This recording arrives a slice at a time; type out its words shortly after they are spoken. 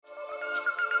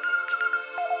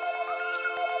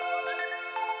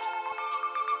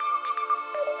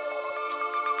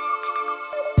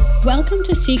Welcome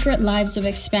to Secret Lives of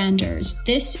Expanders.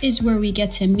 This is where we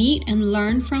get to meet and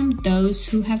learn from those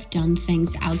who have done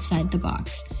things outside the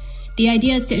box. The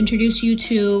idea is to introduce you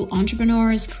to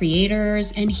entrepreneurs,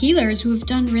 creators, and healers who have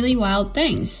done really wild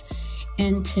things.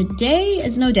 And today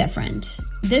is no different.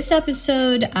 This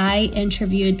episode, I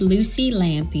interviewed Luci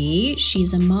Lampe.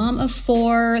 She's a mom of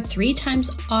 4, 3 times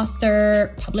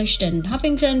author, published in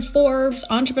Huffington, Forbes,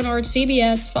 Entrepreneur,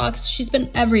 CBS, Fox. She's been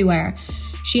everywhere.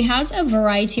 She has a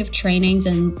variety of trainings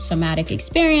in somatic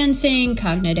experiencing,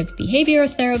 cognitive behavior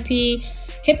therapy,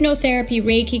 hypnotherapy,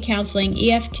 Reiki counseling,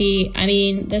 EFT. I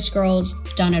mean, this girl's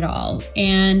done it all.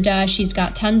 And she's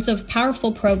got tons of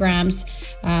powerful programs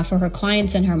for her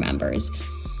clients and her members.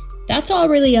 That's all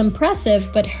really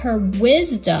impressive, but her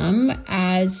wisdom,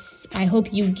 as I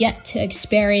hope you get to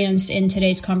experience in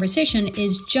today's conversation,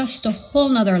 is just a whole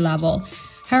nother level.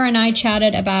 Her and I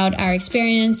chatted about our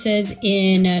experiences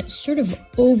in sort of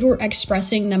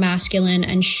over-expressing the masculine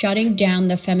and shutting down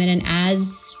the feminine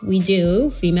as we do,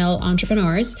 female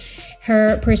entrepreneurs.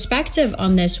 Her perspective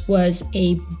on this was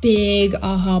a big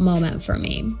aha moment for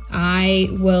me. I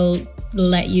will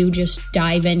let you just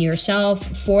dive in yourself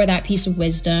for that piece of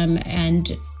wisdom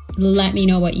and let me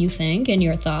know what you think and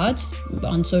your thoughts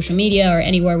on social media or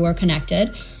anywhere we're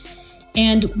connected.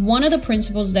 And one of the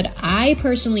principles that I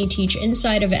personally teach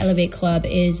inside of Elevate Club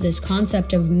is this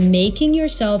concept of making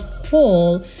yourself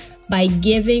whole by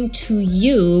giving to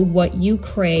you what you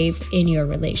crave in your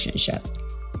relationship.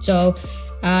 So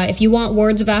if you want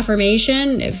words of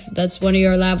affirmation, if that's one of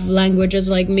your love languages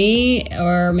like me,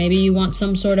 or maybe you want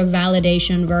some sort of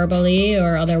validation verbally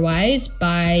or otherwise,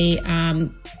 by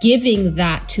giving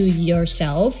that to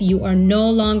yourself, you are no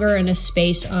longer in a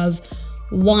space of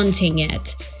wanting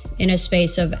it, in a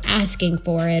space of asking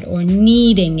for it or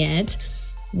needing it,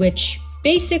 which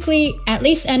basically, at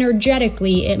least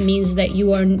energetically, it means that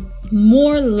you are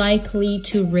more likely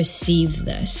to receive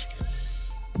this.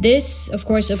 This, of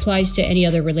course, applies to any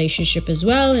other relationship as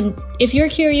well. And if you're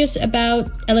curious about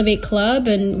Elevate Club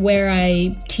and where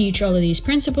I teach all of these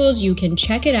principles, you can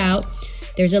check it out.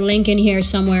 There's a link in here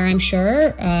somewhere, I'm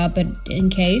sure, but in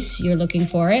case you're looking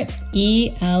for it,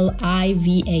 elivate.me.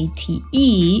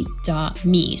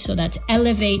 So that's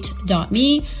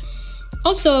elevate.me.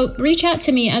 Also, reach out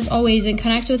to me as always and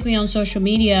connect with me on social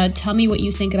media. Tell me what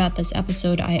you think about this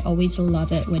episode. I always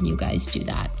love it when you guys do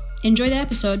that. Enjoy the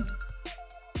episode.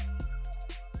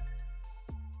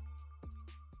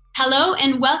 Hello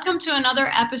and welcome to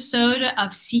another episode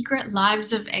of Secret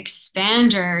Lives of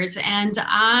Expanders. And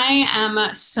I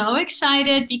am so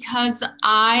excited because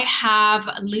I have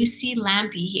Luci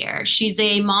Lampe here. She's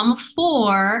a mom of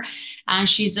 4 and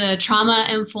she's a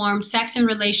trauma-informed sex and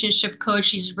relationship coach.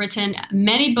 She's written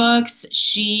many books.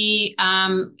 She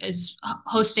is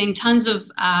hosting tons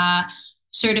of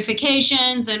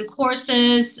certifications and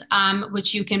courses,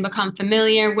 which you can become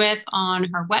familiar with on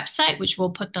her website, which we'll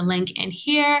put the link in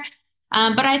here.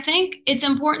 But I think it's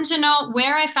important to know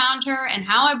where I found her and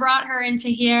how I brought her into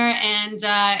here. And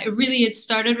it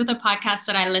started with a podcast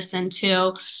that I listened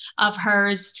to of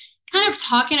hers, kind of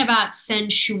talking about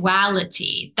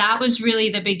sensuality. That was really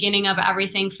the beginning of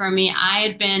everything for me. I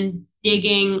had been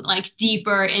digging like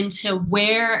deeper into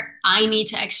where I need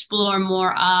to explore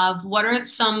more of, what are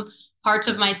some parts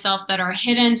of myself that are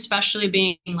hidden, especially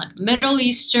being like Middle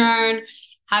Eastern,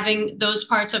 having those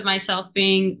parts of myself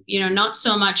being, not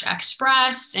so much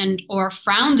expressed and or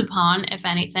frowned upon, if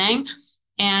anything.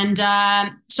 And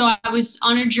so I was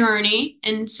on a journey.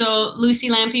 And so Luci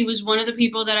Lampe was one of the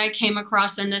people that I came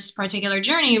across in this particular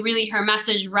journey. Really, her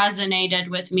message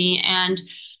resonated with me. And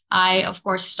I, of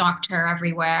course, stalked her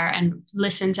everywhere and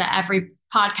listened to every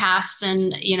podcast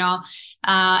and,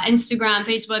 Instagram,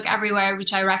 Facebook, everywhere,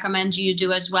 which I recommend you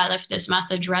do as well if this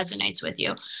message resonates with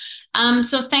you.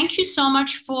 So thank you so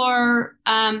much for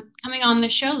coming on the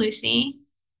show, Luci.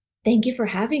 Thank you for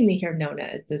having me here,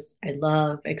 Nona. I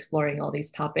love exploring all these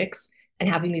topics and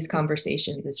having these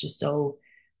conversations. It's just so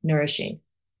nourishing.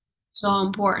 So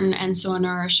important and so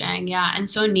nourishing. Yeah. And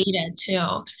so needed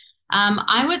too.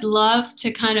 I would love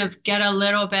to kind of get a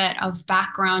little bit of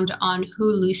background on who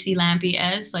Luci Lampe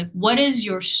is. Like, what is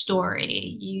your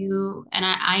story?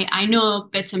 I know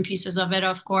bits and pieces of it,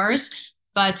 of course,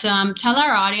 but tell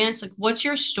our audience, like, what's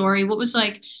your story? What was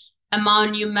like a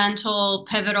monumental,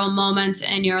 pivotal moment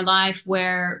in your life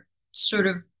where sort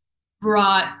of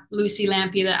brought Luci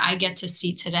Lampe that I get to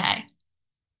see today?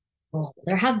 Well,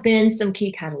 there have been some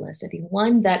key catalysts. I think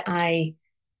one that I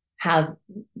have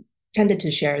tended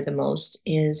to share the most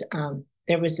is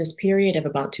there was this period of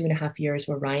about 2.5 years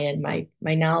where Ryan, my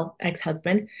now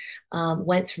ex-husband,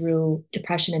 went through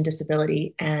depression and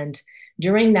disability and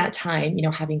during that time,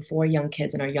 having four young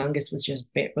kids, and our youngest was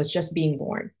just being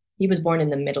born. He was born in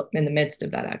the midst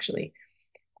of that, actually.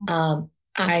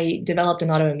 I developed an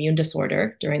autoimmune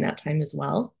disorder during that time as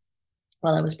well,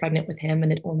 while I was pregnant with him,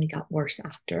 and it only got worse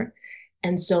after.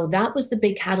 And so that was the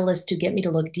big catalyst to get me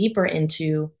to look deeper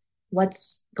into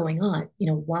what's going on.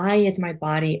 Why is my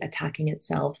body attacking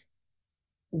itself?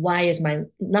 Why is my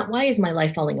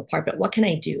life falling apart, but what can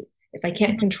I do? If I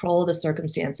can't control the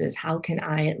circumstances, how can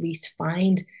I at least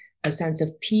find a sense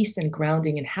of peace and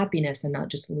grounding and happiness and not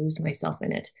just lose myself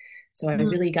in it? So I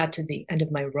really got to the end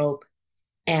of my rope.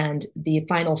 And the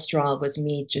final straw was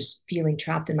me just feeling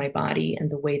trapped in my body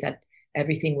and the way that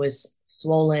everything was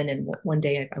swollen. And one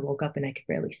day I woke up and I could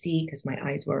barely see because my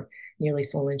eyes were nearly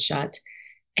swollen shut.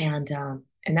 And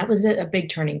that was a big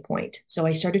turning point. So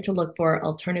I started to look for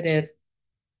alternative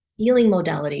healing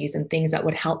modalities and things that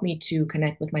would help me to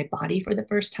connect with my body for the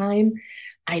first time.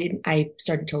 I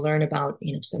started to learn about,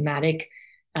 somatic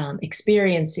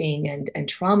experiencing and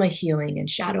trauma healing and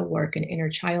shadow work and inner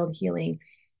child healing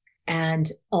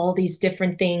and all these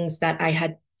different things that I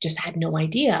had just had no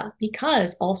idea,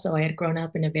 because also I had grown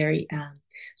up in a very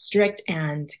strict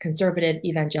and conservative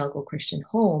evangelical Christian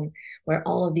home where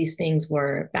all of these things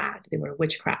were bad. They were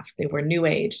witchcraft, they were new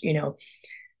age,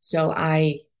 So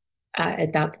I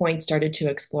at that point started to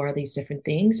explore these different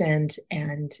things,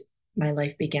 and my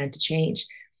life began to change.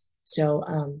 So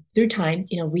through time,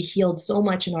 we healed so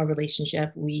much in our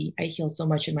relationship. I healed so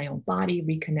much in my own body,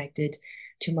 reconnected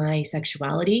to my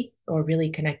sexuality, or really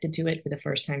connected to it for the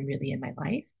first time really in my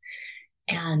life.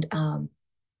 And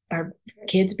our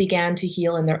kids began to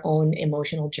heal in their own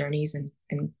emotional journeys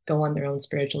and go on their own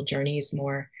spiritual journeys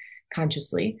more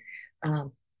consciously.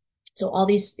 So all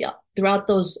these, throughout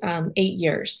those 8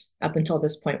 years up until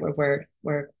this point where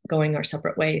we're going our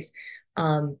separate ways,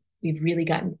 we've really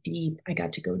gotten deep. I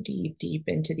got to go deep, deep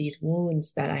into these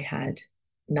wounds that I had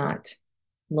not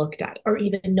looked at or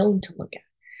even known to look at.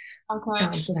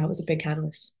 Okay. So that was a big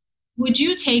catalyst. Would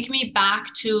you take me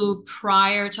back to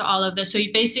prior to all of this? So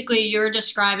you're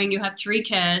describing you had three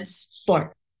kids.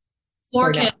 Four.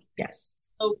 Four Now. kids. Yes.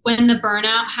 So when the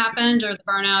burnout happened, or the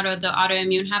burnout or the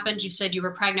autoimmune happened, you said you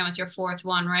were pregnant with your fourth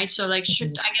one, right? So I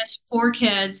guess four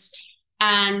kids.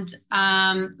 And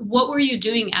what were you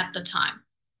doing at the time?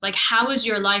 Like, how was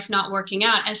your life not working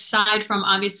out, aside from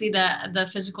obviously the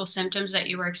physical symptoms that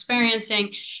you were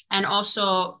experiencing? And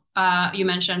also, you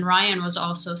mentioned Ryan was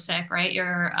also sick, right?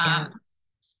 Your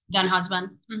then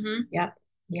husband. Mm-hmm. Yeah.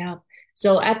 Yeah.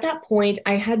 So at that point,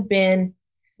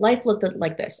 life looked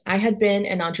like this. I had been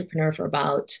an entrepreneur for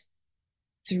about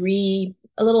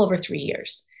a little over 3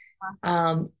 years.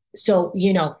 So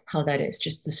you know how that is,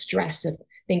 just the stress of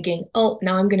thinking, oh,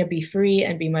 now I'm going to be free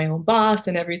and be my own boss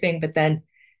and everything. But then,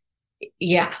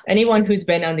 yeah, anyone who's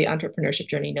been on the entrepreneurship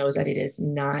journey knows that it is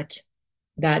not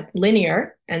that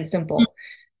linear and simple.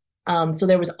 So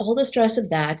there was all the stress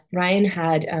of that.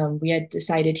 We had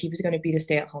decided he was going to be the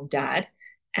stay-at-home dad,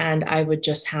 and I would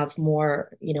just have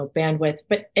more, bandwidth,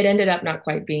 but it ended up not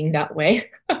quite being that way.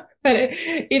 But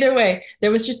either way,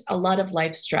 there was just a lot of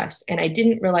life stress, and I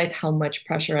didn't realize how much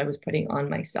pressure I was putting on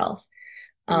myself.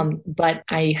 But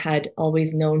I had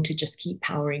always known to just keep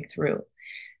powering through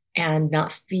and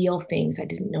not feel things I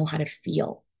didn't know how to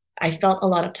feel. I felt a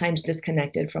lot of times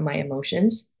disconnected from my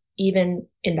emotions, even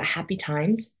in the happy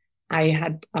times. I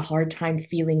had a hard time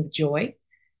feeling joy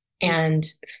and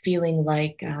feeling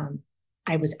like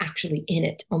I was actually in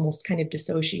it, almost kind of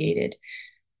dissociated.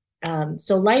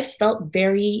 So life felt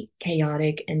very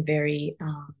chaotic and very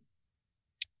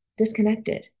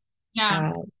disconnected.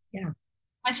 Yeah. Yeah.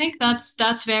 I think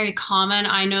that's very common.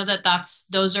 I know that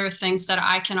those are things that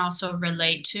I can also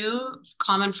relate to.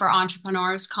 Common for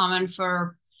entrepreneurs, common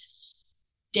for,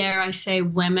 dare I say,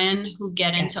 women who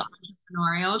get into Yes.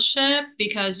 entrepreneurship,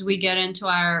 because we get into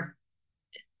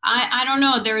I don't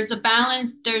know, there's a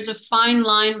balance, there's a fine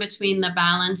line between the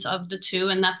balance of the two.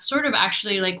 And that's sort of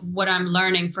actually like what I'm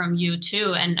learning from you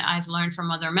too. And I've learned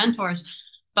from other mentors.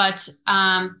 But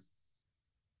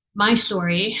my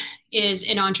story is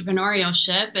in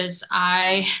entrepreneurship is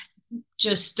I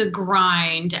just the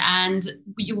grind, and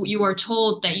you are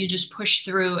told that you just push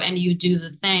through and you do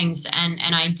the things, and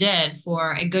I did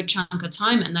for a good chunk of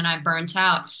time, and then I burnt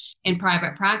out in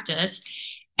private practice.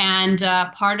 And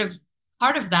part of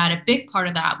that, a big part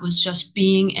of that, was just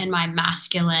being in my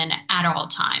masculine at all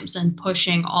times and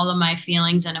pushing all of my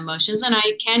feelings and emotions. And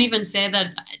I can't even say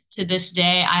that to this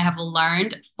day I have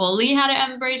learned fully how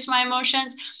to embrace my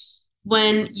emotions.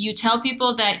 When you tell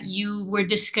people that you were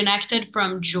disconnected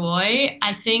from joy,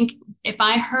 I think if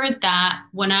I heard that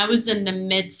when I was in the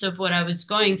midst of what I was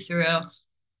going through,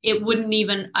 I wouldn't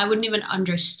even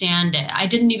understand it. I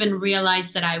didn't even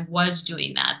realize that I was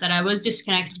doing that, that I was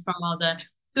disconnected from all the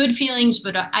good feelings.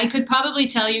 But I could probably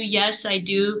tell you, yes, I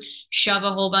do shove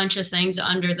a whole bunch of things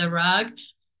under the rug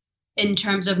in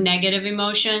terms of negative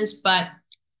emotions. But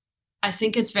I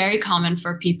think it's very common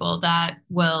for people that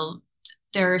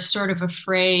they're sort of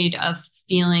afraid of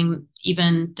feeling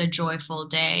even the joyful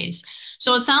days.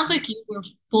 So it sounds like you were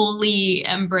fully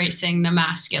embracing the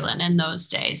masculine in those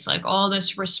days, like all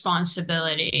this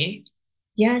responsibility.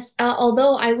 Yes,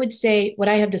 although I would say what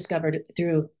I have discovered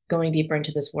through going deeper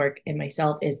into this work in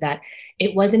myself is that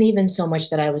it wasn't even so much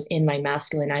that I was in my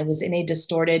masculine. I was in a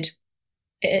distorted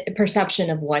perception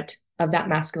of that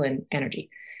masculine energy.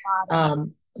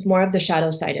 More of the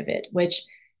shadow side of it, which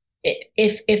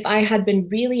if I had been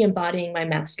really embodying my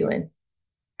masculine,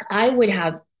 I would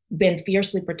have been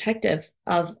fiercely protective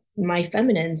of my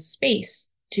feminine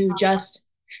space to just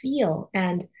feel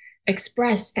and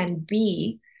express and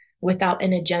be without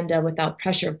an agenda, without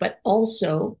pressure, but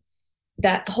also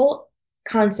that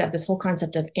this whole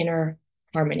concept of inner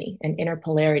harmony and inner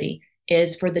polarity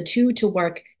is for the two to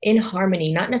work in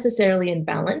harmony, not necessarily in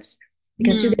balance.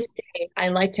 Because to Mm. this day, I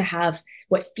like to have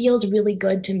what feels really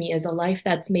good to me is a life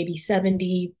that's maybe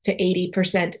 70 to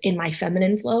 80% in my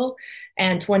feminine flow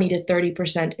and 20 to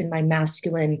 30% in my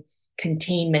masculine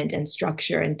containment and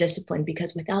structure and discipline.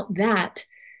 Because without that,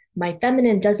 my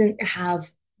feminine doesn't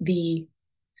have the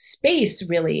space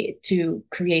really to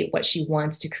create what she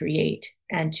wants to create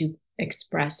and to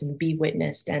express and be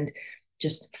witnessed and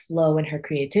just flow in her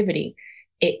creativity.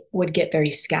 It would get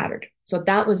very scattered. So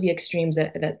that was the extremes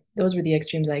that those were the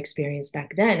extremes I experienced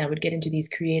back then. I would get into these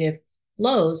creative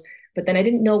flows, but then I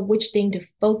didn't know which thing to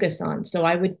focus on. So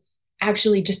I would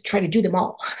actually just try to do them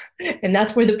all. And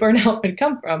that's where the burnout would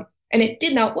come from. And it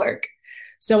did not work.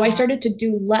 So I started to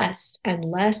do less and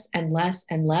less and less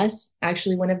and less.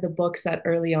 Actually, one of the books that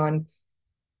early on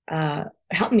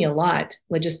helped me a lot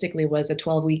logistically was a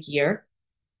 12-week year.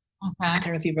 I Okay.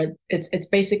 don't know if you've read it's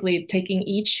basically taking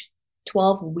each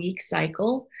 12-week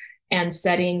cycle and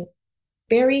setting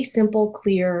very simple,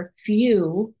 clear,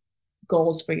 few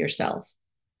goals for yourself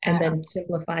and Okay. then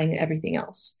simplifying everything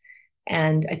else.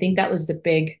 And I think that was the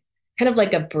big kind of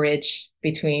like a bridge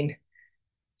between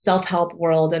self-help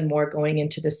world and more going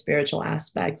into the spiritual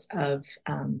aspects of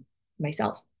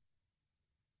myself.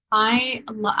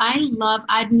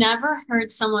 I'd never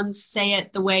heard someone say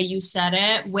it the way you said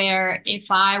it, where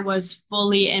if I was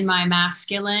fully in my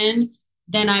masculine,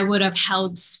 then I would have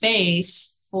held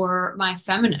space for my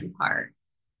feminine part.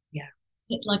 Yeah.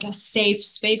 Like a safe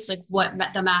space, like what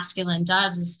the masculine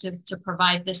does is to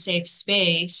provide the safe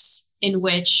space in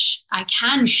which I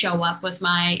can show up with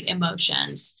my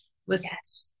emotions, with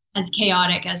Yes. as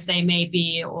chaotic as they may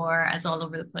be, or as all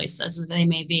over the place as they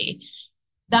may be.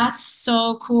 That's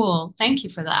so cool. Thank you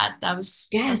for that. That's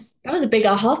Yes. That was a big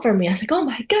aha for me. I was like, oh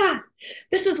my God,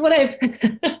 this is what I've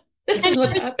this I is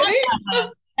what's never said happening. that though.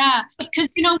 Yeah, because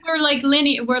we're like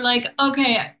linear. We're like,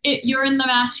 okay, you're in the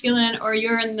masculine or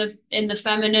you're in the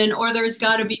feminine, or there's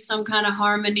got to be some kind of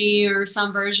harmony or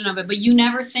some version of it. But you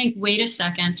never think, wait a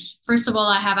second. First of all,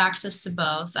 I have access to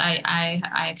both.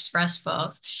 I express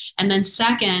both, and then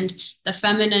second, the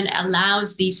feminine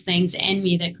allows these things in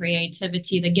me, the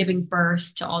creativity, the giving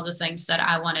birth to all the things that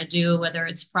I want to do, whether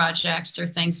it's projects or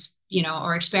things,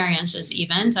 or experiences,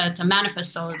 even to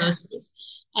manifest all of Yeah. those things.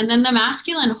 And then the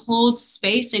masculine holds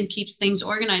space and keeps things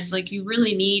organized. Like you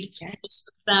really need Yes.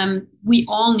 them. We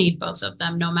all need both of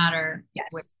them, no matter where.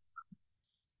 Yes.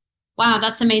 Wow,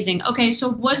 that's amazing. Okay, so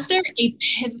Yeah. was there a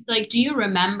pivot? Like, do you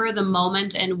remember the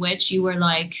moment in which you were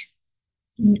like,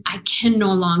 I can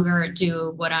no longer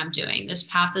do what I'm doing. This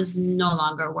path is no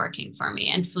longer working for me,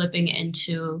 and flipping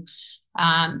into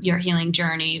your healing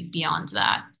journey beyond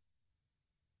that?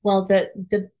 Well,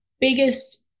 the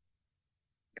biggest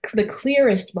the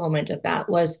clearest moment of that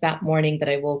was that morning that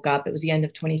I woke up. It was the end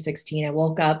of 2016. I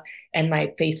woke up and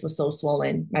my face was so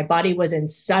swollen. My body was in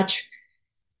such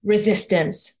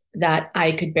resistance that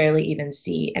I could barely even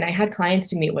see. And I had clients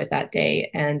to meet with that day,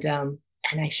 and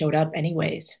I showed up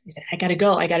anyways. I said, I gotta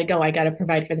go, I gotta go, I gotta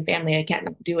provide for the family. I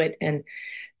can't do it. And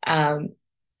um,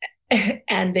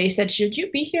 and they said, should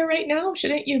you be here right now?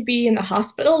 Shouldn't you be in the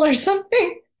hospital or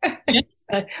something? Yeah.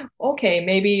 Okay,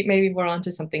 maybe we're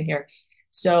onto something here.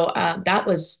 So that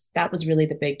was really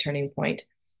the big turning point.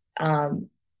 Um,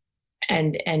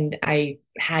 and I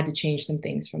had to change some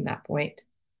things from that point.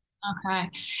 Okay.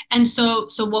 And so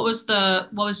what was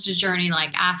the journey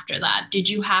like after that? Did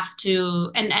you have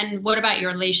to, and what about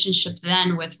your relationship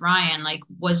then with Ryan? Like,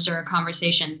 was there a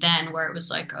conversation then where it was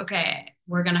like, okay,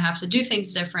 we're gonna have to do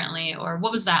things differently, or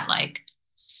what was that like?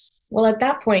 Well, at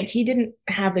that point, he didn't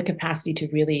have the capacity to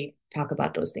really talk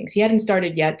about those things. He hadn't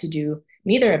started yet to do,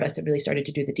 neither of us had really started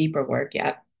to do the deeper work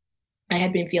yet. I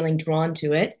had been feeling drawn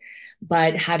to it,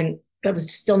 but I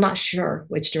was still not sure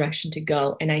which direction to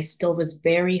go. And I still was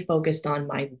very focused on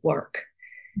my work,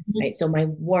 right? So my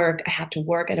work, I have to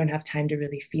work. I don't have time to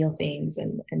really feel things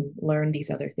and learn these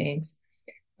other things.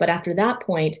 But after that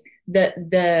point,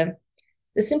 the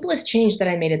simplest change that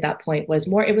I made at that point was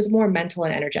more, it was more mental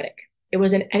and energetic. It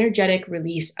was an energetic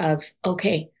release of,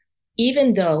 okay,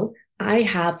 even though I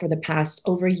have for the past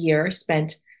over a year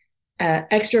spent not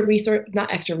extra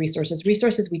resources,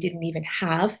 resources we didn't even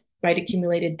have, right?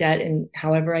 Accumulated debt and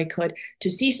however I could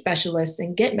to see specialists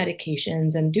and get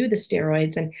medications and do the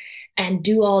steroids and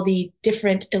do all the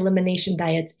different elimination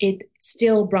diets. It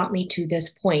still brought me to this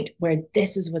point where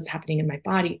this is what's happening in my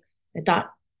body. I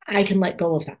thought I can let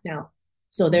go of that now.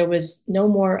 So there was no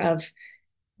more of,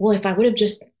 well, if I would have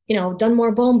just, done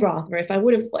more bone broth, or if I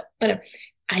would have, whatever,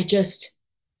 I just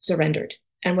surrendered.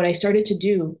 And what I started to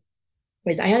do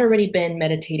was I had already been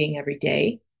meditating every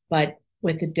day, but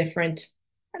with a different,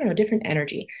 I don't know, different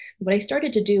energy. What I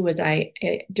started to do was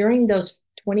during those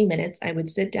 20 minutes, I would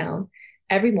sit down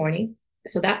every morning.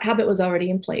 So that habit was already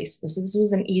in place. So this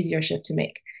was an easier shift to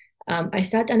make. I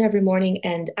sat down every morning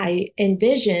and I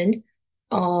envisioned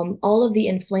all of the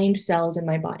inflamed cells in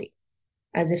my body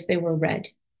as if they were red.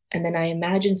 And then I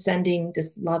imagined sending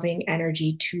this loving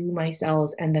energy to my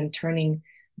cells and them turning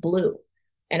blue.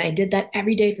 And I did that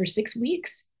every day for 6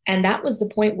 weeks. And that was the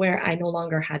point where I no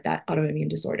longer had that autoimmune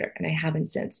disorder, and I haven't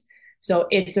since. So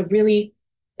it's a really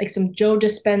like some Joe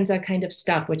Dispenza kind of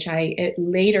stuff, which I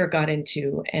later got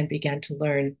into and began to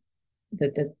learn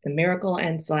the miracle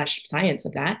and slash science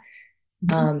of that.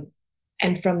 Mm-hmm.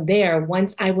 And from there,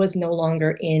 once I was no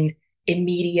longer in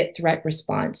immediate threat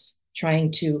response,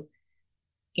 trying to,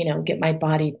 get my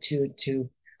body to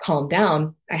calm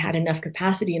down, I had enough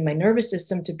capacity in my nervous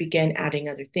system to begin adding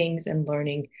other things and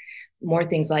learning more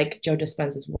things like Joe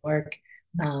Dispenza's work,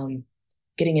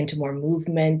 getting into more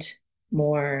movement,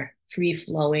 more free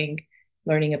flowing,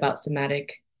 learning about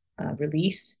somatic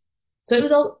release. So it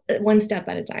was all one step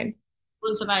at a time.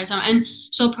 One step at a time. And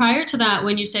so prior to that,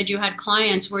 when you said you had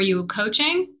clients, were you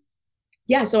coaching?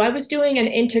 Yeah, so I was doing an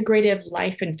integrative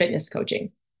life and fitness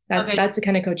coaching. That's the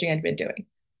kind of coaching I'd been doing.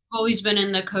 Always been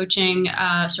in the coaching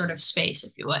sort of space,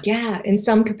 if you would. Yeah, in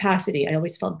some capacity. I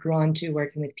always felt drawn to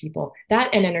working with people. That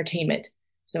and entertainment.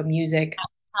 So music. I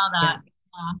saw that.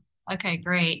 Yeah. Okay,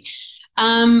 great.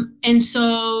 And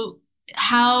so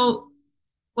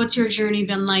what's your journey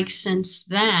been like since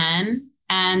then?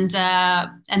 And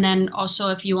then also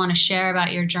if you want to share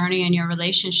about your journey and your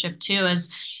relationship too,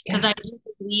 because I do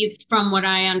believe from what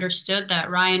I understood that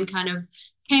Ryan kind of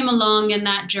came along in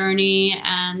that journey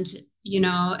and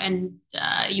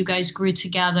you guys grew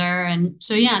together. And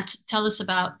so, yeah, tell us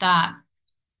about that.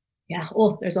 Yeah.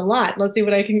 Well, there's a lot. Let's see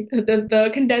what I can,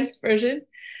 the condensed version.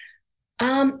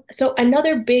 So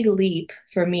another big leap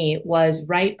for me was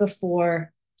right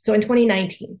before, so in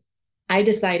 2019, I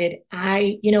decided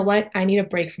you know what? I need a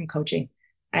break from coaching.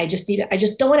 I just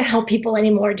don't want to help people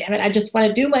anymore. Damn it. I just want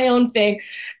to do my own thing.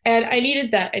 And I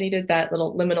needed that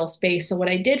little liminal space. So what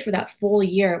I did for that full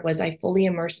year was I fully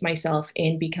immersed myself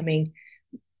in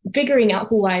figuring out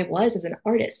who I was as an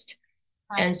artist.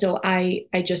 Right. And so I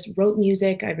just wrote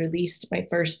music. I released my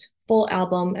first full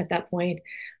album at that point,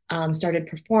 started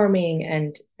performing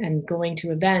and going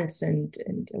to events and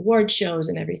award shows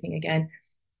and everything again.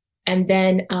 And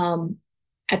then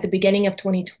at the beginning of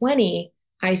 2020,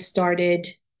 I started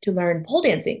to learn pole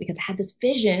dancing because I had this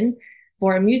vision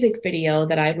for a music video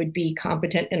that I would be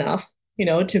competent enough,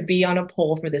 to be on a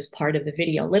pole for this part of the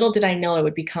video. Little did I know it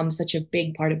would become such a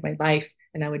big part of my life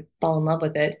and I would fall in love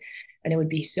with it and it would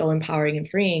be so empowering and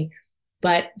freeing.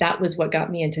 But that was what got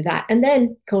me into that. And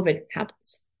then COVID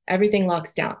happens. Everything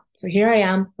locks down. So here I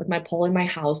am with my pole in my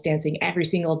house, dancing every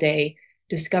single day,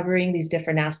 discovering these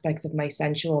different aspects of my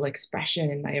sensual expression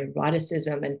and my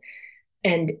eroticism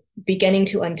and beginning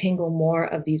to untangle more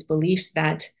of these beliefs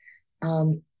that,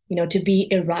 to be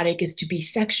erotic is to be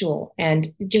sexual, and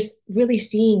just really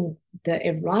seeing the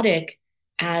erotic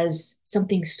as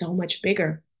something so much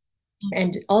bigger.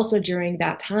 And also during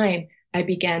that time, I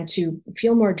began to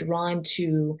feel more drawn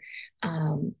to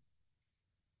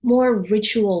more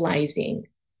ritualizing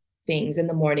things in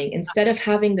the morning instead of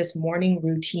having this morning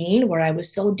routine where I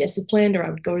was so disciplined, or I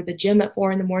would go to the gym at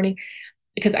 4 a.m.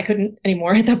 because I couldn't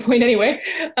anymore at that point anyway.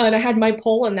 And I had my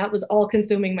pole and that was all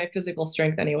consuming my physical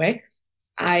strength anyway.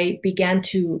 I began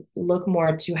to look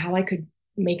more to how I could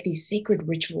make these sacred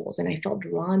rituals. And I felt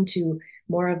drawn to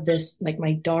more of this, like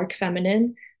my dark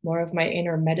feminine, more of my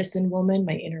inner medicine woman,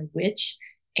 my inner witch,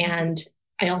 And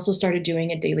I also started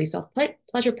doing a daily self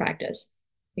pleasure practice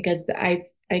because I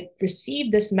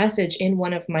received this message in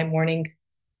one of my morning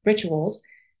rituals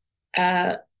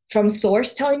uh, from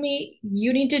source telling me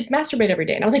you need to masturbate every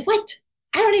day. And I was like, what?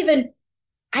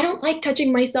 I don't like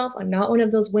touching myself. I'm not one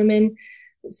of those women.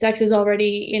 Sex is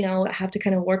already, I have to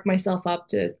kind of work myself up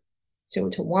to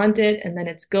want it. And then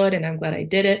it's good. And I'm glad I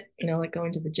did it, like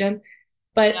going to the gym.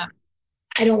 But Yeah.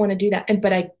 I don't want to do that.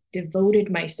 But I devoted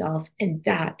myself. And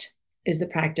that is the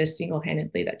practice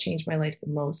single-handedly that changed my life the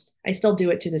most. I still do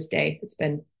it to this day. It's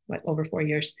been over 4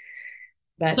 years.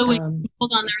 But So wait,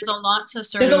 hold on. There's a lot to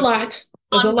sort there's a of lot.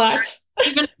 There's a unlearn. lot.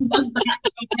 Even just that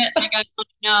bit, like I want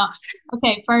to know.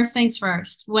 Okay, first things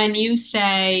first. When you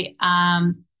say,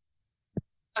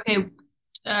 okay,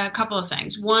 a couple of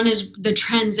things. One is the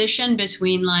transition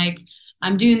between like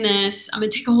I'm doing this, I'm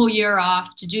gonna take a whole year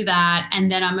off to do that,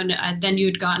 and then then you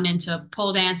had gotten into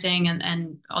pole dancing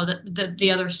and all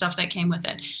the other stuff that came with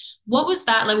it. What was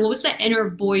that like? What was the inner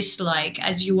voice like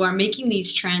as you are making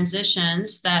these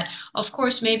transitions that, of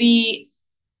course, maybe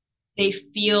they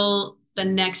feel the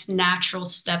next natural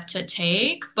step to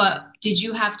take, but did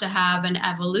you have to have an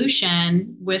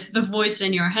evolution with the voice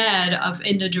in your head of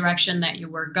in the direction that you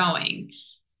were going?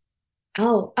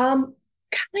 Oh,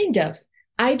 kind of.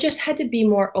 I just had to be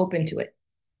more open to it.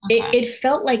 It Okay. it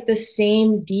felt like the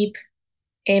same deep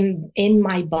in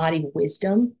my body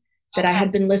wisdom that I Okay.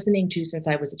 had been listening to since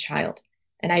I was a child.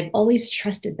 And I've always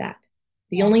trusted that.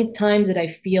 The Okay. only times that I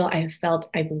have felt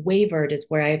I've wavered is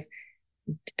where I've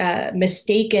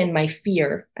mistaken my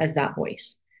fear as that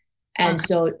voice. And Okay.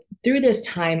 so through this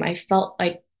time, I felt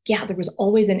like, yeah, there was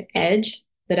always an edge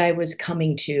that I was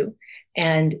coming to.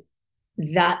 And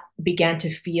that began to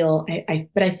feel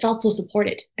but I felt so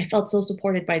supported. I felt so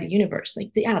supported by the universe.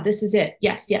 Like, yeah, this is it.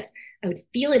 Yes, yes. I would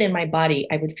feel it in my body.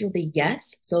 I would feel the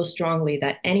yes so strongly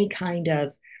that any kind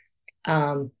of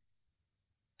um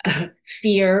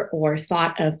fear or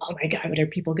thought of, oh my God, what are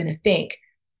people going to think,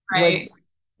 Right. was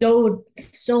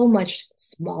so much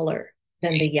smaller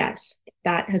than the yes.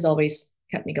 That has always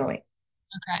kept me going.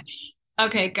 Okay.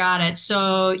 Okay, got it.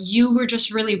 So you were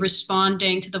just really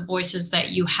responding to the voices that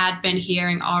you had been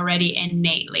hearing already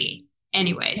innately.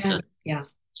 Anyway, Yeah, so yeah. Like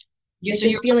you're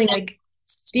this feeling like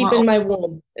deep more in open. my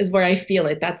womb is where I feel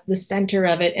it. That's the center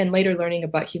of it. And later learning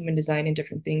about human design and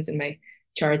different things in my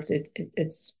charts,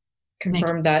 it's Makes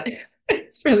confirmed that.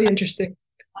 It's really interesting.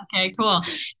 Okay, cool.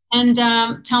 And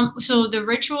so the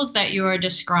rituals that you are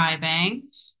describing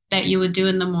that you would do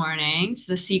in the mornings,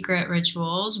 the secret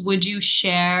rituals, would you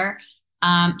share?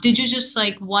 Did you just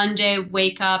like one day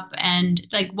wake up and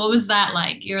like what was that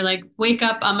like? You're like, wake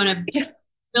up, I'm gonna Yeah.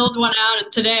 build one out,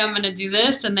 and today I'm gonna do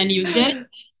this, and then you did it.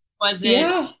 Was it?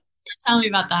 Yeah. Tell me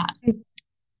about that.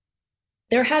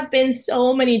 There have been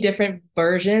so many different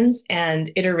versions and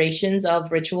iterations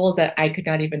of rituals that I could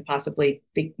not even possibly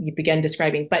begin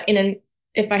describing. But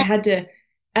if I had to,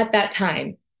 at that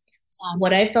time,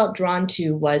 what I felt drawn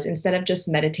to was instead of just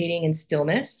meditating in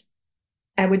stillness,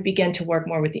 I would begin to work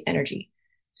more with the energy.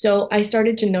 So I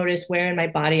started to notice where in my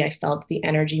body I felt the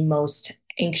energy most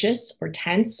anxious or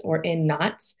tense or in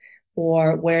knots,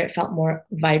 or where it felt more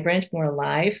vibrant, more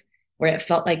alive, where it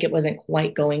felt like it wasn't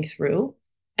quite going through.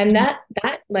 And Mhm.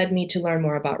 that led me to learn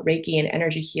more about Reiki and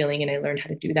energy healing, and I learned how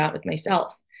to do that with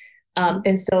myself. Mhm.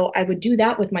 And so I would do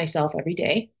that with myself every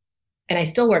day, and I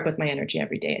still work with my energy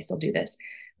every day. I still do this,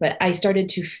 but I started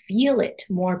to feel it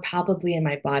more palpably in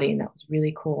my body, and that was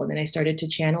really cool. And then I started to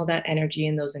channel that energy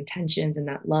and those intentions and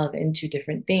that love into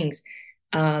different things.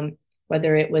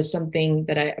 Whether it was something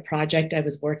a project I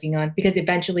was working on, because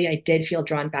eventually I did feel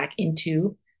drawn back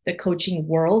into the coaching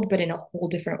world, but in a whole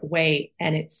different way.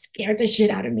 And it scared the shit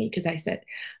out of me because I said,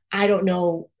 I don't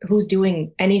know who's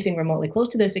doing anything remotely close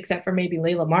to this except for maybe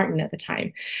Layla Martin at the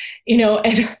time,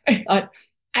 and I thought,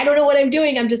 I don't know what I'm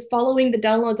doing. I'm just following the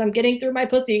downloads I'm getting through my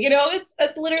pussy.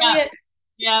 That's literally Yeah, it.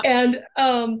 yeah,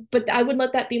 And but I would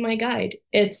let that be my guide.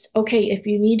 It's okay if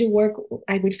you need to work.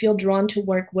 I would feel drawn to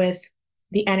work with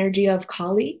the energy of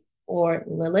Kali or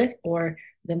Lilith or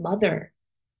the mother,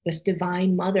 this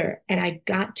divine mother. And I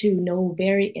got to know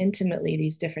very intimately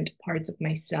these different parts of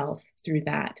myself through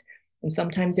that. And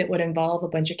sometimes it would involve a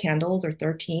bunch of candles or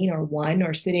 13 or one,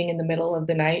 or sitting in the middle of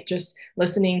the night just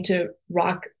listening to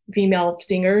rock female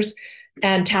singers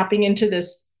and tapping into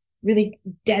this really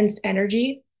dense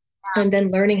energy, and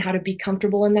then learning how to be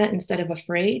comfortable in that instead of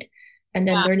afraid, and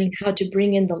then yeah. learning how to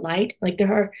bring in the light. Like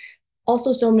there are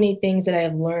also so many things that I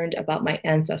have learned about my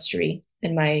ancestry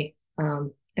and my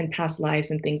and past lives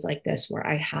and things like this, where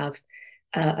I have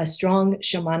a strong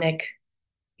shamanic,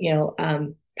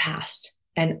 past,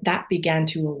 and that began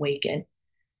to awaken.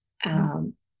 Mhm.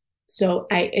 Um, So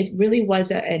it really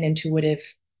was an intuitive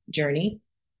journey.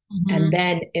 And Mhm.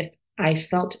 then if I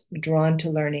felt drawn to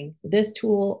learning this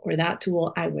tool or that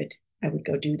tool, I would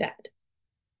go do that.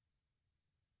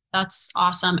 That's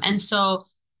awesome. And so,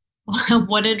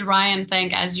 what did Ryan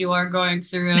think as you are going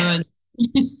through and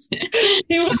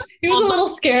He was a little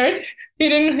scared. He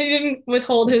didn't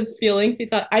withhold his feelings. He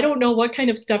thought, I don't know what kind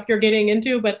of stuff you're getting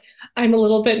into, but I'm a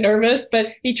little bit nervous. But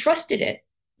he trusted it.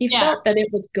 He Yeah, felt that it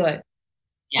was good.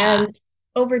 yeah, And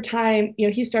over time,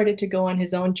 he started to go on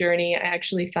his own journey. I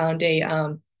actually found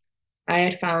I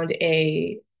had found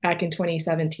back in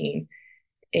 2017,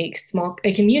 a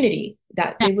community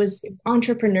that yeah. it was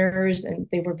entrepreneurs and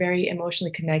they were very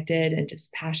emotionally connected and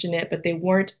just passionate, but they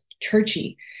weren't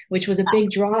churchy, which was a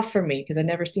big draw for me because I'd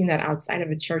never seen that outside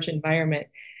of a church environment.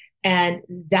 And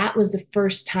that was the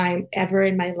first time ever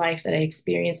in my life that I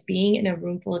experienced being in a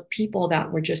room full of people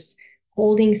that were just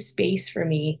holding space for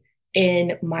me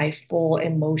in my full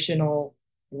emotional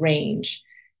range.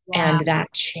 Wow. And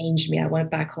that changed me. I went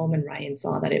back home and Ryan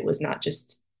saw that it was not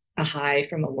just a high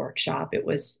from a workshop. It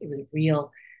was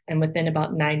real. And within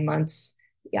about 9 months,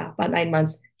 yeah, about 9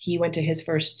 months, he went to his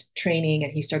first training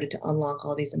and he started to unlock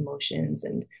all these emotions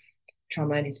and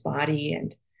trauma in his body.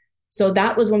 And so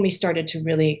that was when we started to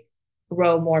really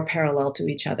grow more parallel to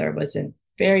each other, was in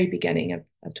very beginning of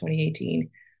 2018.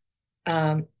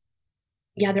 Um,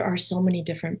 yeah, there are so many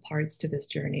different parts to this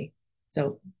journey.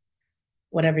 So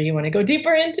whatever you want to go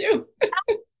deeper into.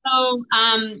 So,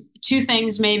 two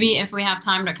things maybe if we have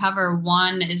time to cover.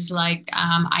 One is like,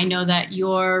 I know that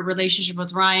your relationship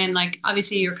with Ryan, like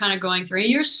obviously you're kind of going through,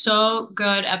 you're so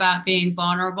good about being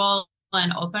vulnerable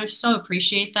and open. I so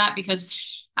appreciate that because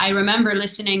I remember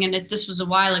listening, and this was a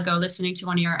while ago, listening to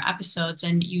one of your episodes,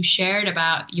 and you shared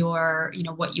about your,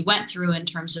 what you went through in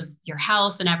terms of your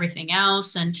health and everything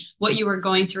else, and what you were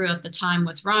going through at the time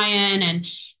with Ryan. And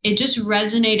it just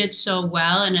resonated so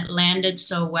well and it landed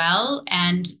so well.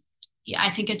 And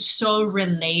I think it's so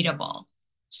relatable,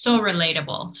 so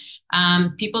relatable.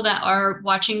 People that are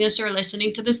watching this or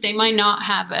listening to this, they might not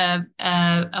have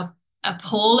a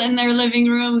pole in their living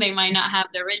room. They might not have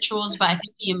the rituals, but I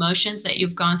think the emotions that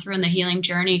you've gone through in the healing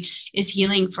journey is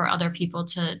healing for other people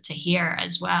to hear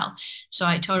as well. So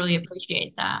I totally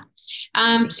appreciate that.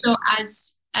 Thank So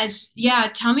yeah,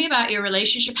 tell me about your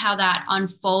relationship, how that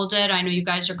unfolded. I know you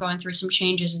guys are going through some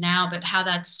changes now, but how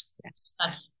Yes. that's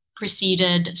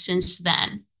proceeded since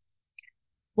then.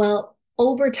 Well,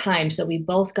 over time, so we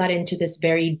both got into this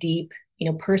very deep,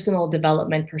 personal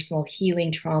development, personal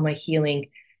healing, trauma healing.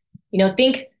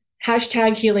 Think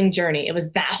hashtag healing journey. It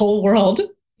was that whole world,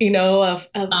 of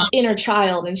Um, inner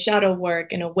child and shadow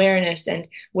work and awareness and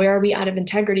where are we out of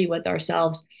integrity with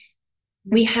ourselves.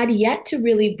 We had yet to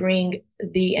really bring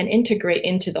and integrate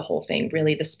into the whole thing,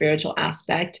 really the spiritual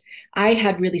aspect. I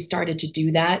had really started to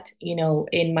do that,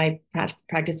 in my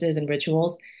practices and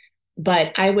rituals.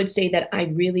 But I would say that I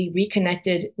really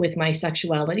reconnected with my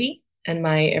sexuality and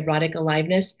my erotic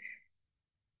aliveness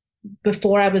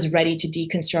before I was ready to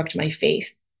deconstruct my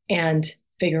faith and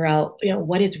figure out,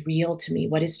 what is real to me,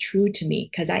 what is true to me,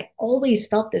 because I always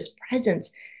felt this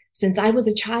presence since I was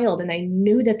a child and I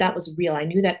knew that that was real. I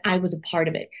knew that I was a part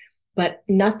of it, but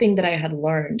nothing that I had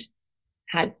learned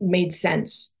had made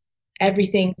sense.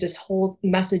 Everything, this whole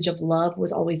message of love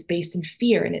was always based in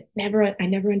fear and I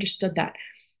never understood that.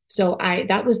 So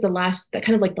that was that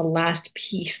kind of like the last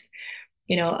piece,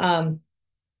 you know, um,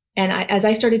 and as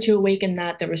I started to awaken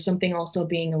that, there was something also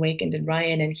being awakened in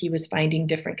Ryan, and he was finding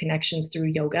different connections through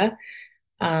yoga,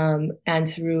 and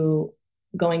through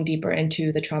going deeper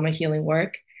into the trauma healing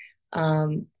work,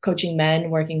 coaching men,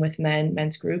 working with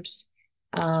men's groups.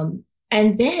 And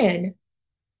then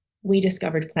we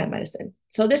discovered plant medicine.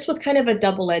 So this was kind of a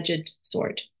double-edged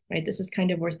sword, right? This is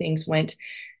kind of where things went,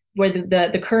 where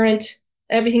the current,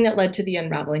 everything that led to the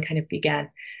unraveling kind of began.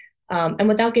 And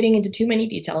without getting into too many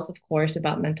details, of course,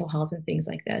 about mental health and things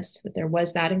like this, but there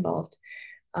was that involved.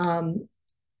 Um,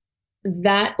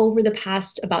 that over the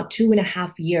past about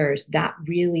 2.5 years, that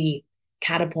really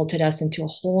catapulted us into a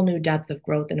whole new depth of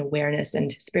growth and awareness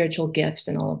and spiritual gifts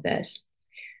and all of this.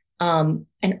 And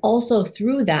also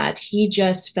through that, he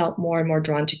just felt more and more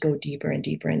drawn to go deeper and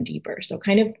deeper and deeper. So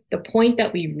kind of the point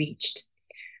that we reached,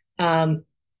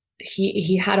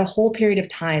 he had a whole period of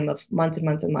time of months and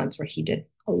months and months where he did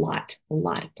a lot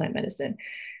of plant medicine.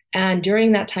 And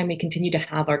during that time, we continued to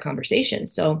have our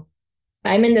conversations. So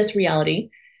I'm in this reality.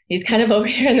 He's kind of over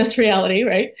here in this reality,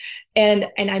 right? And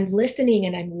I'm listening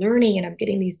and I'm learning and I'm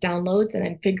getting these downloads and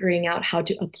I'm figuring out how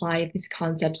to apply these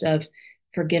concepts of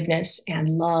forgiveness and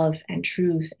love and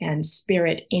truth and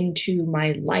spirit into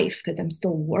my life, because I'm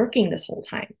still working this whole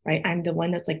time, right? I'm the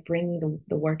one that's like bringing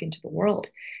the work into the world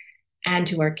and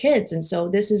to our kids. And so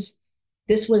this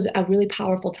was a really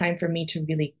powerful time for me to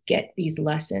really get these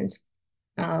lessons.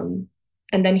 And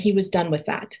then he was done with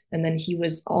that. And then he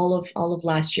was all of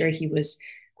last year, he was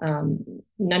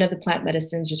none of the plant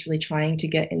medicines, just really trying to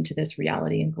get into this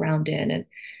reality and ground in.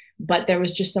 But there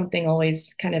was just something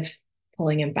always kind of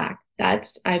pulling him back.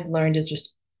 That's, I've learned, is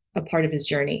just a part of his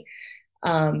journey,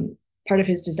 part of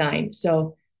his design.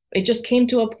 So it just came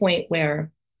to a point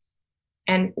where,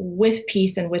 and with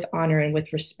peace and with honor and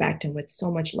with respect and with so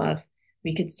much love,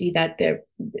 we could see that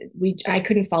I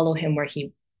couldn't follow him where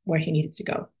he needed to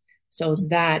go. So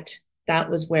that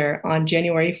was where, on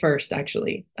January 1st,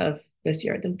 actually, of this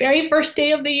year, the very first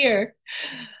day of the year,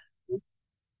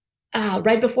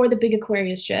 right before the big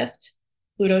Aquarius shift,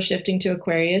 Pluto shifting to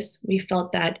Aquarius, we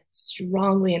felt that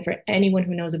strongly. And for anyone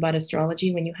who knows about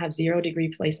astrology, when you have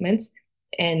 0-degree placements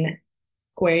in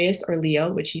Aquarius or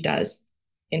Leo, which he does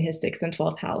in his 6th and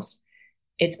 12th house,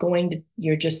 it's going to,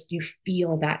 you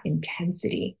feel that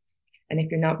intensity. And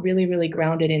if you're not really, really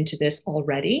grounded into this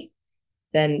already,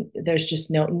 then there's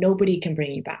just nobody can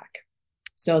bring you back.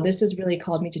 So this has really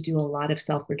called me to do a lot of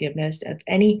self-forgiveness of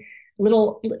any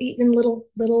little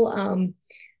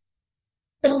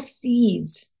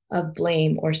seeds of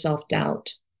blame or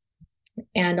self-doubt.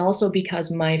 And also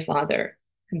because my father,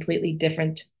 completely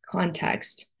different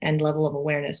context and level of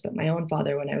awareness, but my own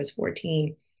father, when I was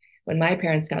 14, when my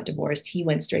parents got divorced, he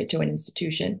went straight to an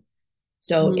institution.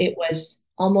 So it was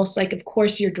almost like, of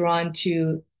course, you're drawn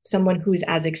to someone who's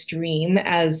as extreme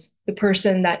as the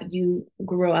person that you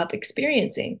grew up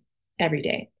experiencing every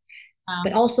day. Wow.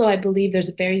 But also, I believe there's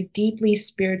a very deeply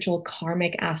spiritual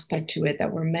karmic aspect to it,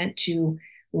 that we're meant to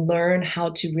learn how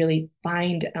to really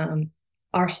find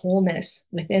our wholeness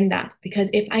within that.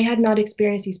 Because if I had not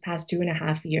experienced these past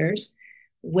 2.5 years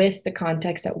with the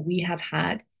context that we have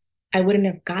had, I wouldn't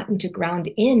have gotten to ground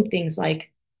in things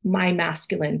like my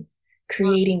masculine,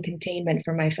 creating containment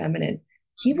for my feminine.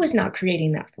 He was not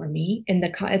creating that for me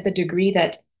at the degree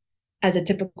that, as a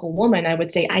typical woman, I would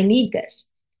say, I need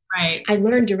this. Right. I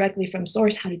learned directly from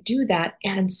source how to do that.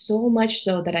 And so much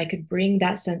so that I could bring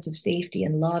that sense of safety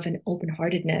and love and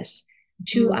open-heartedness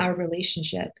to our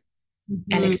relationship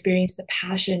and experience the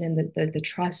passion and the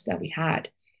trust that we had,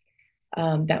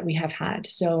 that we have had.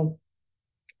 So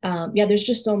there's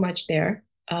just so much there.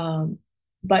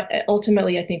 But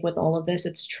ultimately, I think with all of this,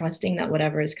 it's trusting that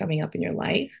whatever is coming up in your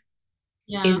life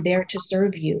is there to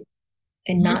serve you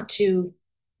and not to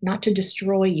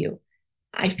destroy you.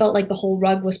 I felt like the whole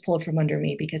rug was pulled from under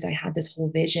me because I had this whole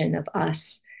vision of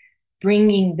us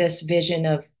bringing this vision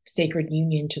of sacred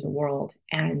union to the world.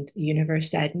 And the universe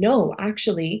said, no,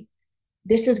 actually,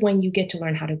 this is when you get to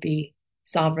learn how to be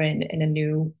sovereign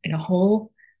in a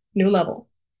whole new level.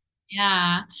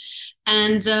 Yeah.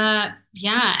 And I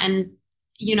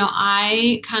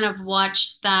kind of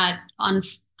watched that on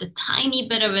the tiny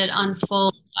bit of it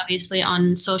unfold, obviously,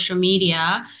 on social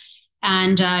media.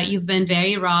 And you've been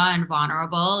very raw and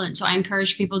vulnerable. And so I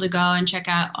encourage people to go and check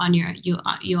out on you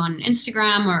on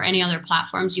Instagram or any other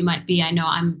platforms you might be. I know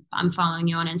I'm following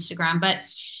you on Instagram. But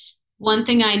one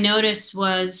thing I noticed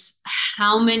was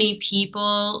how many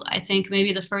people, I think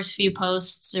maybe the first few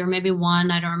posts, or maybe one,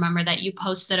 I don't remember, that you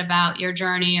posted about your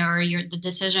journey or the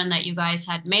decision that you guys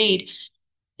had made.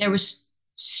 There was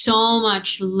so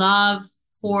much love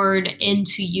poured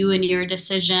into you and your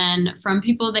decision from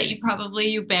people that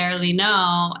you barely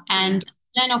know. And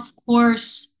then, of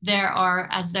course, there are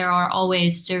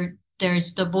always,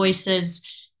 there's the voices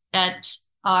that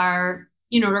are,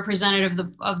 representative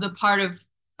of the part of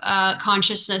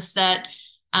consciousness that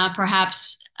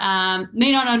perhaps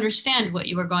may not understand what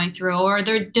you were going through, or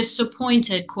they're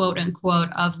disappointed, quote unquote,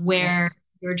 of where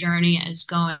your journey is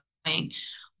going.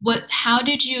 How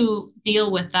did you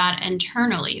deal with that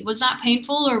internally? Was that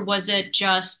painful, or was it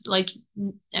just like,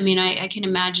 I can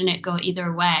imagine it go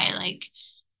either way, like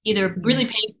either really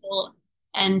painful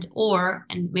and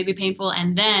maybe painful,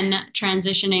 and then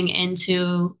transitioning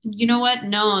into, you know what?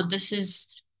 No,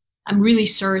 I'm really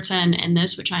certain in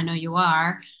this, which I know you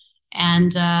are.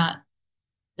 And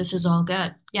this is all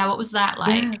good. Yeah. What was that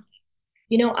like?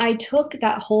 Yeah. I took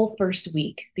that whole first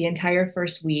week, the entire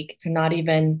first week, to not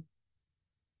even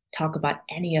talk about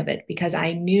any of it, because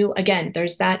I knew, again,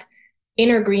 there's that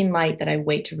inner green light that I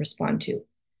wait to respond to.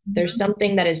 There's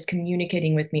something that is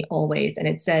communicating with me always, and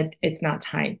it said it's not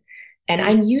time. And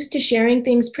I'm used to sharing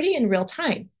things pretty in real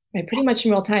time, right? Pretty much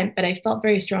in real time. But I felt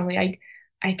very strongly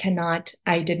I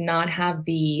did not have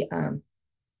the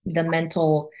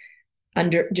mental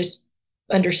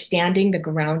understanding the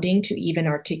grounding to even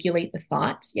articulate the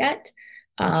thoughts yet.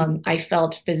 I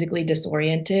felt physically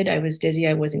disoriented. I was dizzy.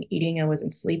 I wasn't eating. I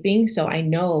wasn't sleeping. So I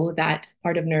know that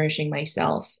part of nourishing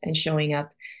myself and showing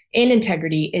up in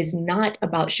integrity is not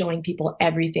about showing people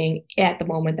everything at the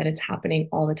moment that it's happening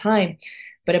all the time,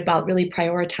 but about really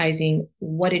prioritizing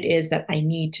what it is that I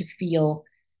need to feel,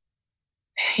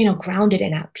 grounded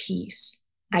and at peace.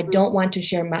 I don't want to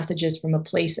share messages from a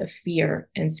place of fear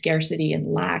and scarcity and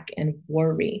lack and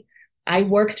worry. I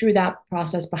work through that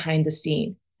process behind the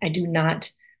scene. I do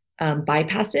not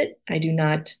bypass it. I do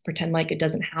not pretend like it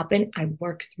doesn't happen. I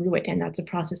work through it. And that's a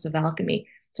process of alchemy.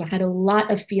 So I had a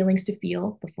lot of feelings to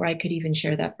feel before I could even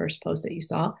share that first post that you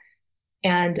saw.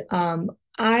 And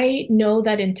I know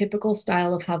that in typical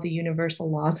style of how the universal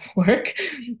laws work,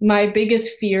 my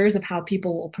biggest fears of how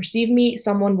people will perceive me,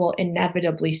 someone will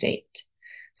inevitably say it.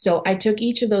 So I took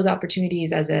each of those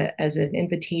opportunities as an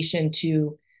invitation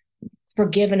to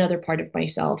forgive another part of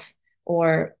myself,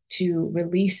 or to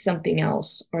release something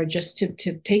else, or just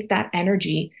to take that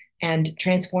energy and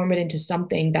transform it into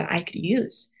something that I could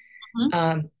use.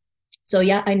 So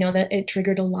yeah, I know that it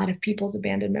triggered a lot of people's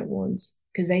abandonment wounds,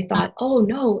 because they thought, oh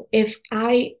no, if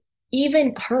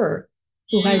even her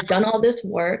who has done all this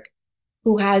work,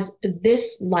 who has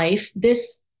this life,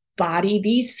 this body,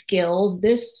 these skills,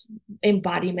 this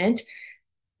embodiment,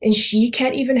 and she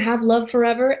can't even have love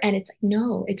forever. And it's like,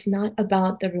 no, it's not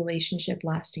about the relationship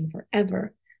lasting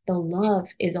forever. The love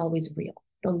is always real.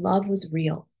 The love was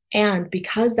real. And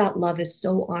because that love is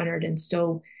so honored and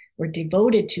so we're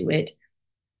devoted to it,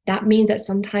 that means that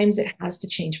sometimes it has to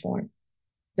change form.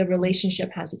 The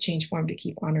relationship has to change form to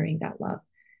keep honoring that love.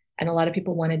 And a lot of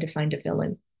people wanted to find a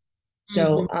villain.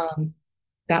 So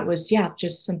that was,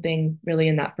 just something really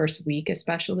in that first week,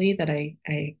 especially, that I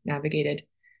navigated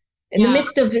in the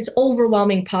midst of its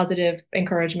overwhelming positive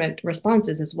encouragement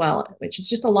responses as well, which is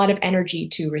just a lot of energy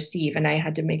to receive. And I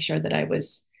had to make sure that I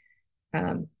was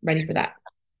ready for that.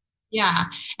 Yeah.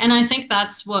 And I think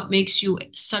that's what makes you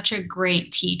such a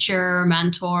great teacher,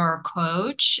 mentor, or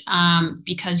coach,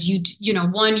 because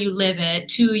one, you live it,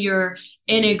 two, you're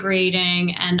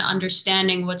integrating and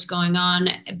understanding what's going on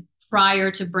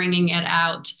prior to bringing it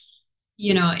out,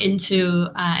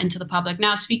 into the public.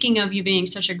 Now, speaking of you being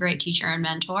such a great teacher and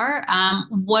mentor,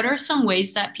 what are some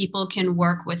ways that people can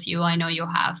work with you? I know you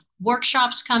have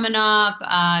workshops coming up.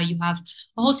 You have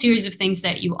a whole series of things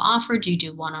that you offer. Do you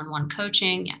do one-on-one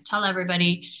coaching? Yeah, tell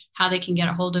everybody how they can get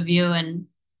a hold of you and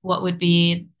what would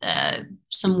be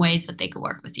some ways that they could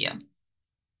work with you.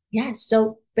 Yeah,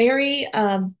 so very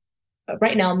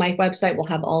right now, my website will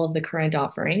have all of the current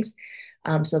offerings.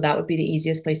 So that would be the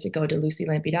easiest place to go, to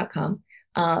lucilampe.com.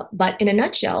 But in a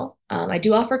nutshell, I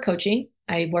do offer coaching.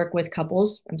 I work with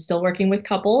couples. I'm still working with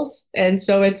couples. And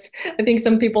so I think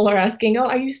some people are asking, oh,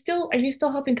 are you still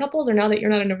helping couples, or now that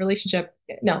you're not in a relationship?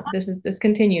 No, this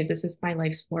continues. This is my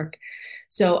life's work.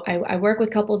 So I work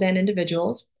with couples and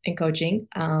individuals in coaching.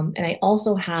 And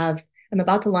I'm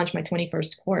about to launch my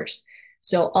 21st course.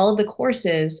 So all of the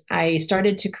courses I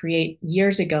started to create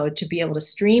years ago to be able to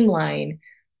streamline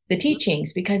the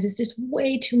teachings, because it's just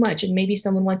way too much. And maybe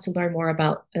someone wants to learn more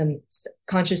about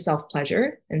conscious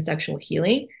self-pleasure and sexual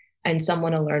healing, and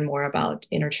someone to learn more about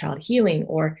inner child healing,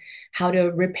 or how to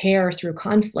repair through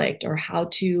conflict, or how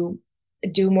to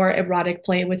do more erotic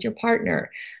play with your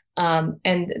partner. And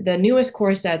the newest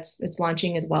course it's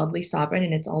launching is Wildly Sovereign,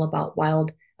 and it's all about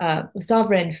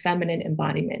sovereign feminine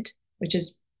embodiment, which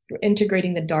is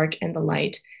integrating the dark and the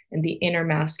light and the inner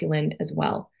masculine as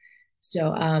well.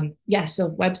 So so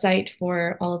website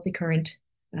for all of the current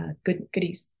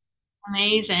goodies.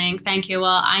 Amazing. Thank you.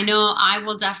 Well, I know I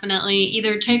will definitely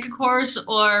either take a course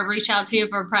or reach out to you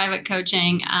for private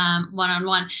coaching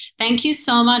one-on-one. Thank you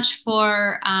so much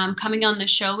for coming on the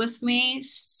show with me.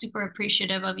 Super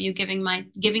appreciative of you giving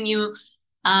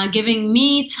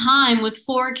me time with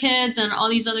 4 kids and all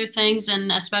these other things,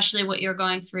 and especially what you're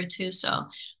going through too. So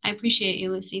I appreciate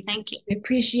you, Luci. Thank you. I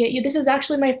appreciate you. This is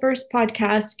actually my first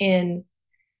podcast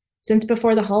since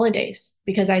before the holidays,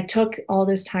 because I took all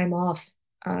this time off.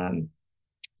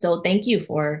 So thank you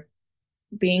for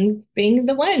being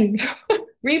the one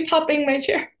repopping my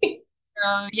cherry.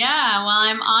 Oh, yeah, well,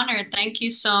 I'm honored. Thank you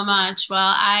so much.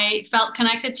 Well, I felt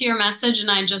connected to your message,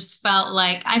 and I just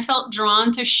felt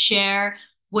drawn to share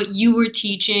what you were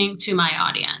teaching to my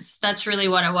audience. That's really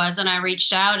what it was. And I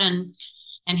reached out, and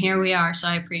here we are. So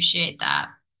I appreciate that.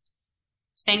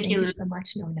 Thank you so much,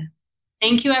 Nona.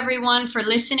 Thank you, everyone, for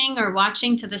listening or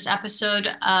watching to this episode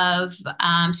of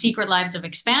Secret Lives of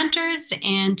Expanders,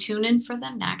 and tune in for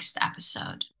the next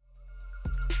episode.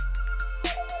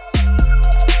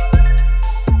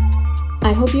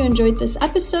 I hope you enjoyed this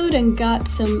episode and got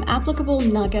some applicable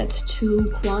nuggets to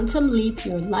quantum leap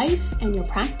your life and your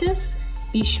practice.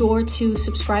 Be sure to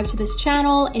subscribe to this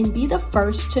channel and be the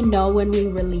first to know when we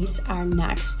release our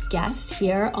next guest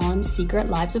here on Secret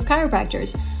Lives of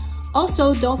Chiropractors.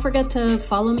 Also, don't forget to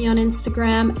follow me on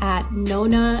Instagram at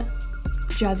Nona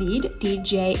Javid,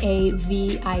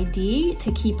 DJAVID,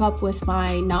 to keep up with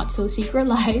my not so secret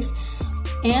life.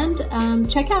 And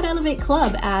check out Elevate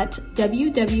Club at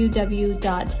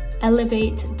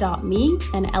www.elevate.me,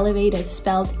 and Elevate is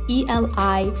spelled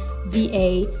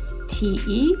ELIVATE.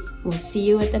 We'll see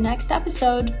you at the next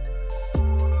episode.